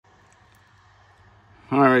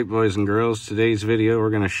Alright boys and girls, today's video we're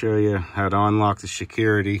going to show you how to unlock the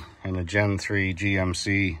security in a Gen 3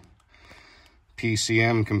 GMC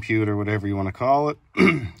PCM computer, whatever you want to call it.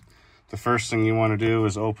 The first thing you want to do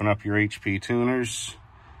is open up your HP tuners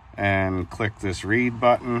and click this read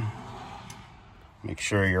button. Make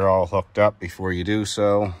sure you're all hooked up before you do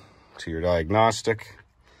so to your diagnostic.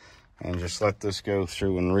 And just let this go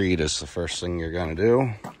through and read is the first thing you're going to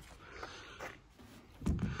do.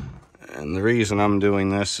 And the reason I'm doing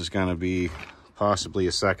this is going to be possibly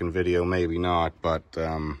a second video, maybe not, but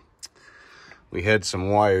we had some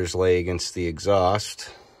wires lay against the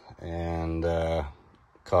exhaust and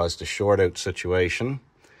caused a short out situation.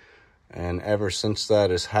 And ever since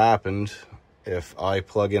that has happened, if I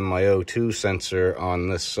plug in my O2 sensor on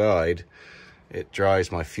this side, it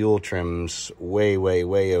drives my fuel trims way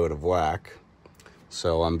out of whack.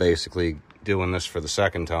 So I'm basically doing this for the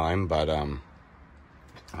second time, but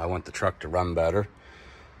I want the truck to run better.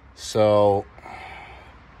 So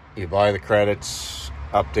you buy the credits,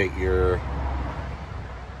 update your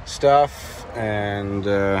stuff, and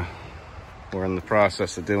we're in the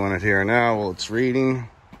process of doing it here now. Well, it's reading.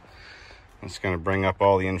 It's going to bring up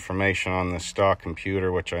all the information on the stock computer,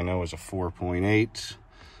 which I know is a 4.8.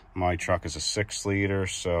 My truck is a 6-liter,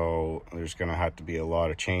 so there's going to have to be a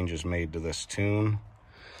lot of changes made to this tune.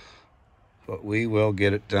 But we will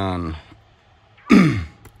get it done.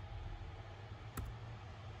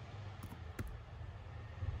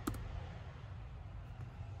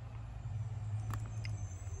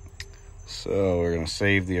 So we're going to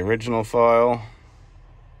save the original file.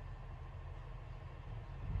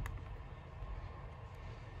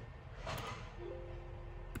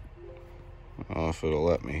 I don't know if it'll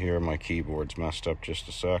let me here. My keyboard's messed up. Just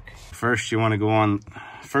a sec. First you want to go on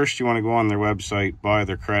their website, buy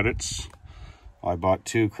their credits. I bought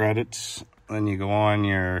 2 credits. Then you go on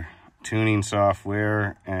your tuning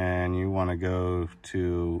software and you want to go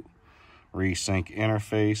to Resync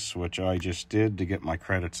interface, which I just did to get my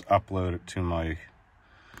credits uploaded to my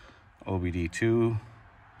OBD2.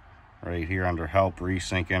 Right here under help,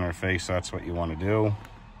 Resync interface, that's what you want to do.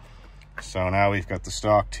 So now we've got the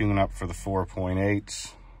stock tune up for the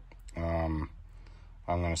 4.8. I'm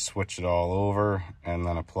going to switch it all over and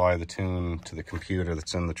then apply the tune to the computer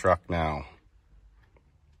that's in the truck now.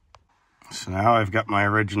 So now I've got my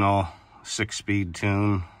original 6-speed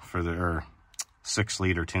tune for the,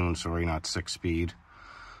 6-liter tune, sorry, not 6-speed.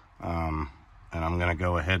 And I'm going to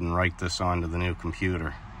go ahead and write this onto the new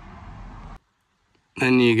computer.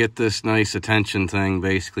 Then you get this nice attention thing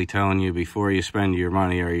basically telling you before you spend your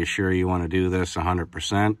money, are you sure you want to do this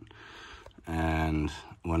 100%? And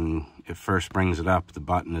when it first brings it up, the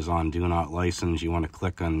button is on Do Not License. You want to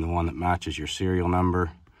click on the one that matches your serial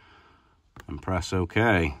number and press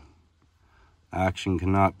OK. Action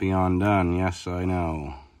cannot be undone. Yes, I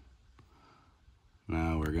know.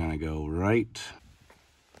 Now we're going to go right.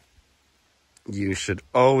 You should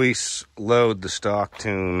always load the stock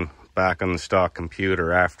tune back on the stock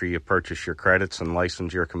computer after you purchase your credits and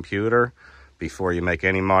license your computer. Before you make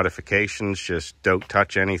any modifications, just don't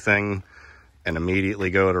touch anything and immediately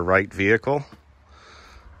go to Write Vehicle.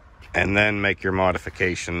 And then make your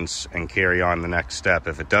modifications and carry on the next step.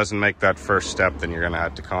 If it doesn't make that first step, then you're going to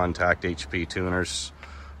have to contact HP Tuners.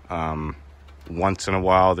 Once in a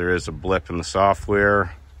while there is a blip in the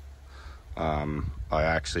software. I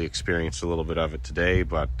actually experienced a little bit of it today,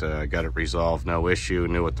 but got it resolved, no issue.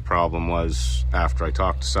 Knew what the problem was after I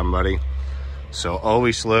talked to somebody. So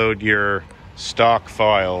always load your stock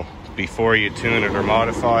file before you tune it or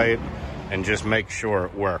modify it, and just make sure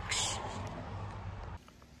it works.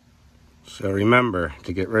 So remember,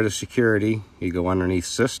 to get rid of security, you go underneath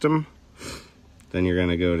System, then you're going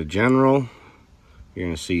to go to General. You're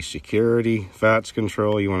going to see Security, FATS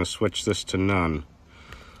Control. You want to switch this to None.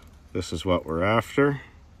 This is what we're after.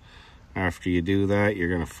 After you do that, you're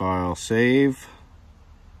going to File Save,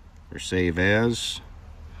 or Save As,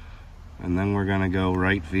 and then we're going to go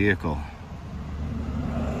Write Vehicle.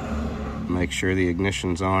 Make sure the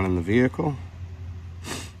ignition's on in the vehicle.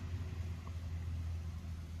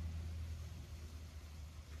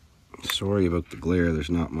 Sorry about the glare, there's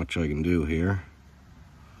not much I can do here.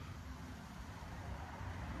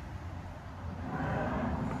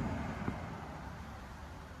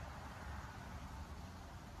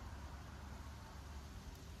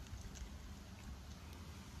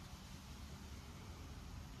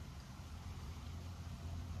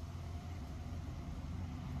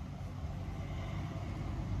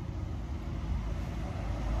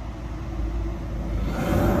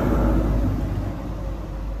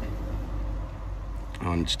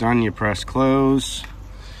 When it's done, you press close,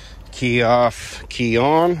 key off, key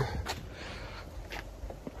on,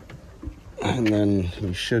 And then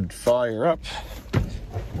we should fire up.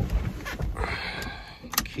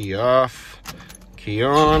 Key off, key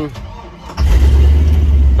on.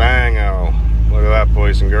 Bang-o. Look at that,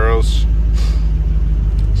 boys and girls.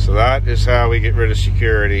 So that is how we get rid of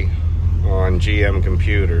security on GM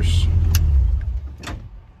computers.